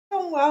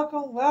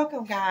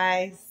Welcome,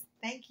 guys.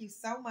 Thank you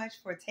so much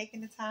for taking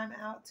the time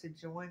out to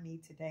join me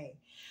today.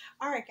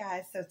 All right,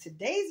 guys, so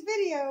today's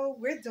video,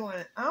 we're doing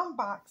an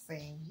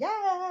unboxing.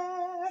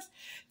 Yes!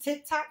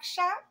 TikTok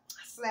shop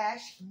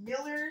 /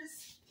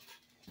 Miller's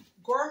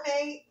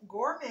gourmet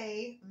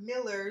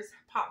Miller's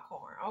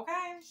popcorn,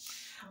 okay?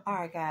 All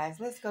right,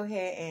 guys, let's go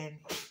ahead and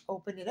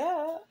open it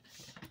up.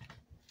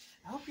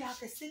 I hope y'all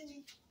can see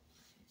me.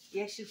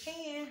 Yes, you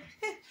can.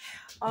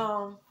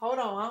 Hold on. I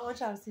don't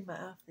want y'all to see my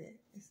outfit.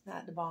 It's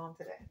not the bomb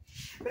today.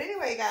 But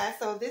anyway, guys,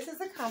 so this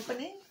is a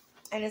company,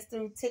 and it's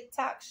through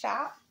TikTok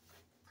Shop.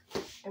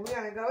 And we're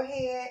going to go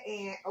ahead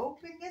and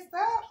open this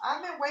up.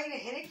 I've been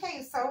waiting, and it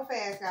came so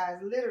fast,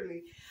 guys,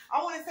 literally.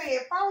 I want to say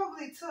it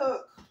might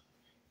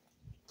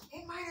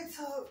have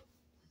took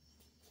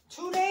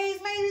 2 days,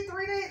 maybe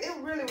 3 days. It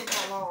really was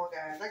not long,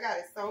 guys. I got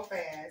it so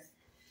fast.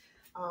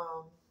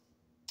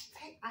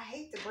 I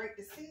hate to break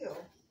the seal.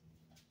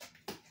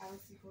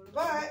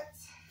 But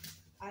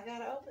I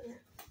gotta open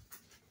it.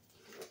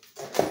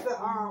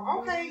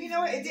 Okay, you know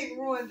what? It didn't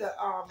ruin the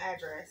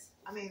address.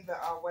 I mean the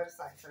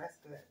website, so that's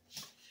good.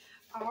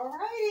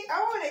 Alrighty.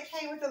 Oh, and it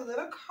came with a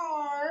little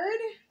card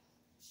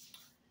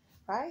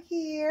right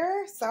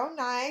here. So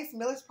nice.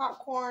 Miller's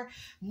Popcorn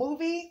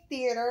Movie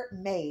Theater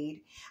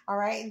Made. All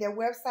right, and their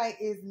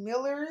website is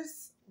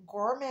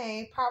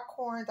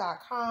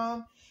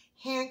millersgourmetpopcorn.com.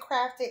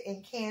 Handcrafted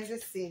in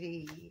Kansas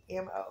City,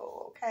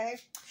 MO, okay?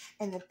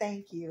 And the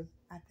thank you.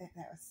 I think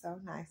that was so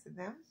nice of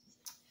them.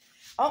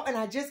 Oh, and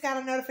I just got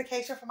a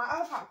notification for my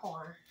other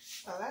popcorn.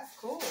 So that's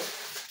cool.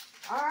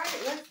 All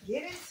right, let's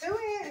get into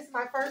it. It's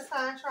my first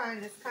time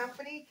trying this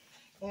company,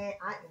 and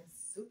I am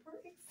super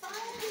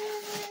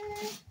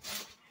excited.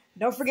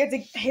 Don't forget to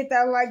hit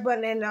that like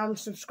button and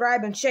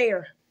subscribe and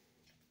share.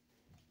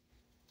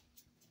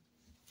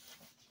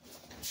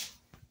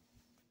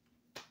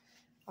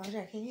 Oh,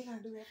 Jack, can you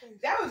not do that, please?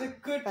 That was a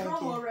good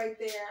promo right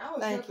there. I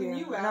was helping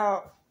you out.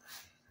 No.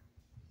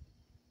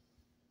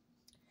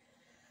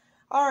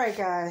 All right,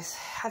 guys.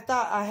 I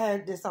thought I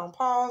had this on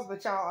pause,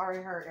 but y'all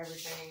already heard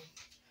everything.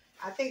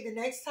 I think the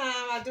next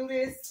time I do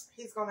this,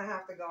 he's going to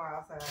have to go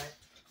outside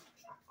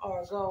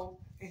or go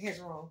in his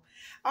room.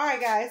 All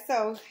right, guys.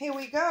 So here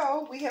we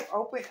go. We have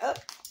opened up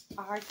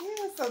our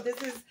deal. So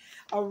this is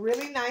a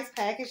really nice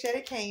package that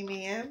it came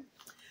in.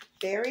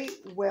 Very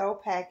well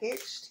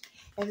packaged.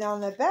 And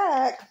on the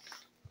back,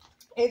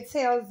 it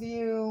tells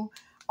you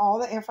all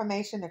the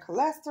information, the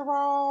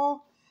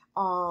cholesterol,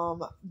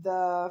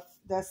 the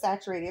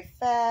saturated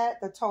fat,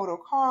 the total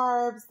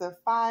carbs, the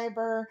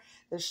fiber,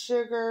 the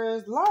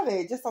sugars. Love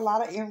it. Just a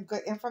lot of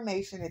good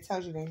information. It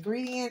tells you the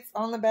ingredients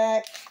on the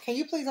back. Can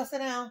you please go sit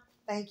down?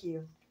 Thank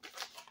you.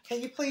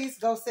 Can you please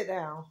go sit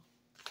down?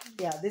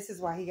 Yeah, this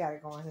is why he got to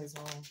go in his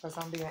room, because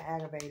I'm being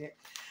aggravated.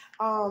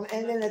 And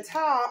then the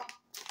top,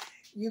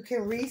 you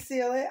can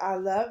reseal it. I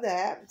love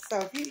that. So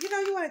if you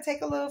want to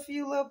take a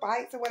few little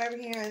bites or whatever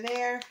here and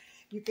there,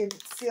 you can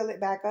seal it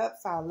back up.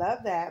 So I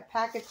love that.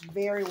 Packaged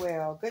very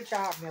well. Good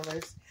job,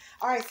 Millers.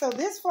 All right, so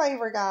this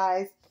flavor,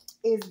 guys,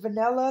 is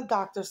vanilla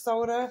Dr.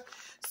 Soda.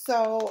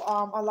 So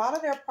a lot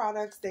of their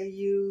products, they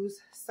use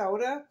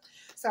soda.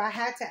 So I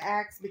had to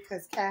ask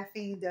because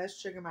caffeine does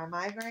trigger my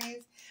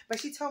migraines. But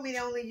she told me they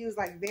only use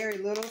like very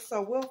little.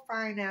 So we'll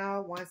find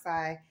out once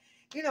I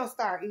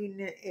start eating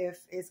it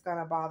if it's going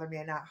to bother me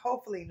or not.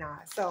 Hopefully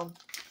not. So,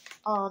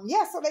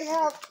 yeah, so they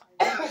have,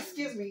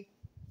 excuse me,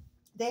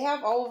 they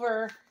have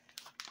over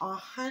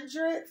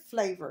 100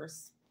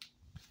 flavors.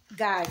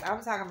 Guys,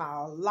 I'm talking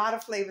about a lot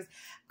of flavors.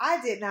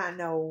 I did not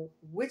know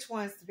which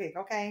ones to pick,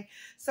 okay?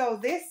 So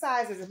this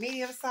size is a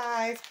medium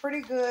size,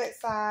 pretty good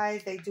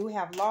size. They do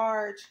have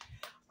large,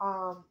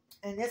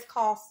 and this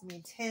cost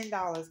me $10,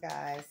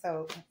 guys.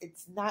 So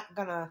it's not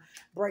going to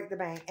break the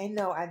bank. And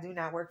no, I do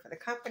not work for the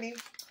company.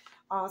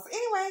 So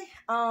anyway,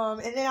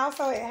 and then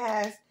also it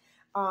has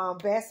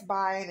Best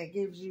Buy, and it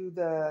gives you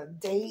the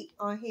date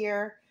on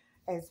here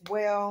as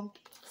well.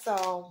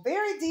 So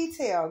very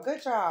detailed.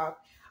 Good job.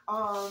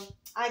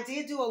 I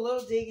did do a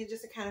little digging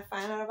just to kind of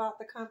find out about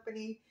the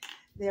company.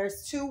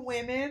 There's 2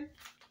 women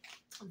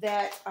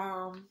that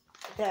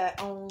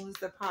owns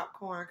the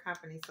popcorn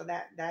company. So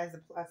that is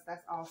a plus.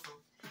 That's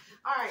awesome.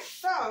 All right,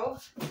 so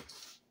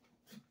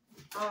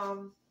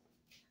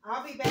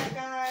I'll be back,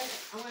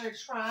 guys. I'm going to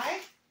try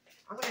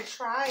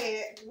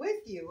it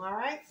with you, all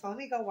right? So let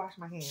me go wash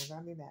my hands.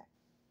 I'll be back.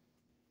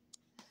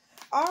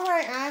 All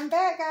right, I'm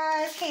back,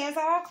 guys. Hands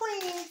all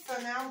clean. So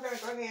now I'm going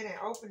to go ahead and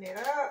open it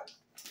up.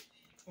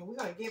 And we're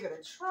going to give it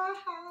a try.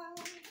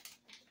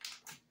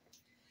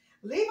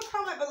 Leave a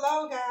comment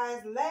below,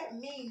 guys. Let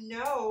me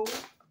know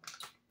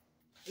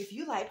if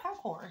you like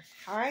popcorn.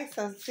 All right,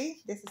 so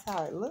see, this is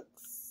how it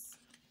looks.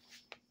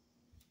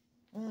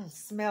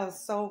 Smells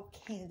so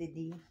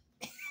candidy.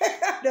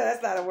 No,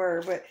 that's not a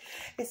word, but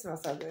it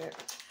smells so good.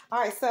 All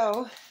right,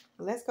 so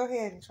let's go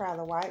ahead and try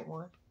the white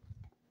one.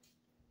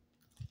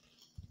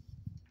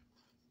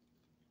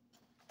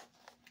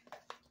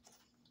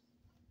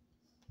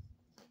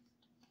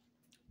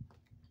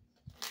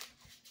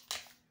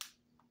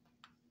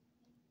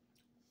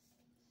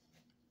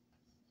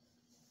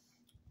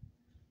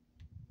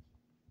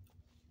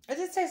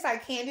 just tastes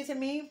like candy to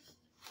me.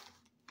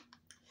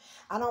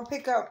 I don't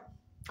pick up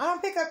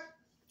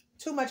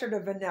too much of the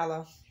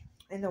vanilla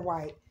in the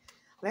white.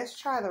 Let's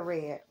try the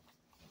red.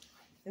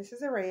 This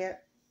is a red.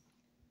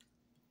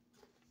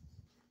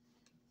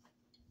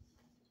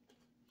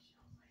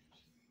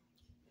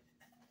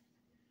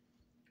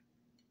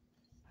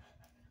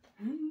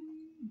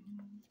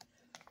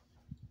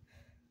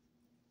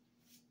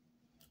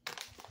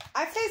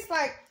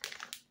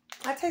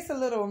 I taste a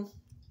little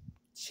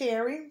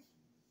cherry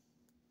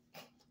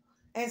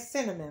and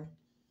cinnamon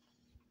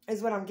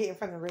is what I'm getting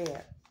from the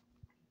red.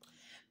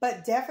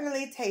 But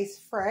definitely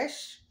tastes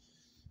fresh.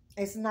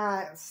 It's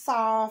not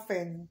soft,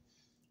 and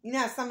you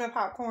know some of the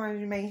popcorns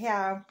you may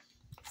have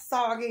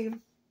soggy.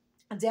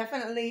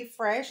 Definitely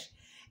fresh,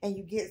 and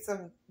you get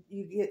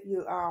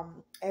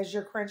as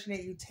you're crunching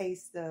it, you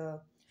taste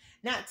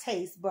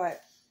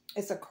but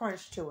it's a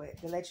crunch to it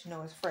to let you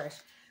know it's fresh.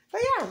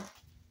 But yeah,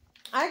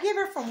 I give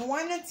it from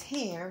 1 to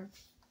 10.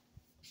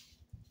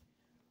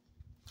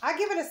 I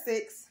give it a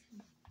 6.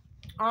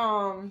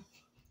 I'm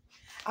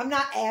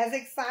not as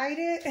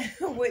excited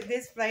with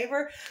this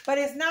flavor, but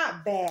it's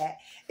not bad.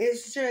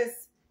 It's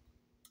just,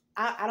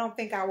 I don't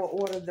think I will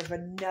order the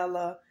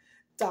vanilla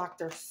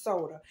Dr.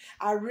 Soda.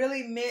 I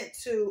really meant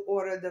to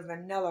order the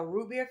vanilla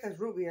root beer because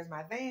root beer is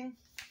my thing.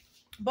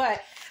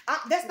 But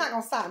that's not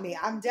going to stop me.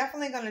 I'm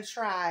definitely going to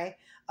try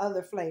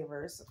other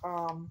flavors.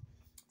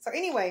 So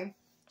anyway,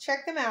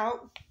 check them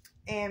out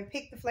and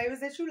pick the flavors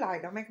that you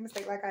like. Don't make a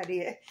mistake like I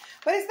did.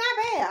 But it's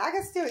not bad. I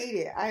can still eat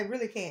it. I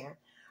really can.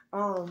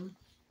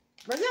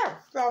 But yeah,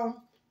 so,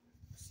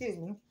 excuse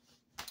me.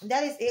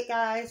 That is it,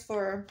 guys,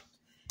 for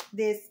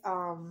this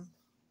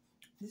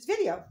this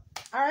video.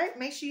 All right,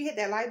 make sure you hit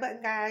that like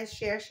button, guys.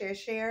 Share.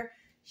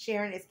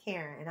 Sharing is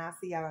caring. And I'll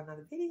see y'all in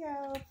another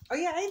video. Oh,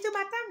 yeah, I didn't do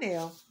my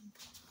thumbnail.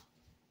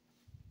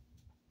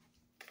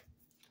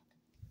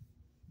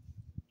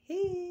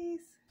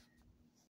 Peace.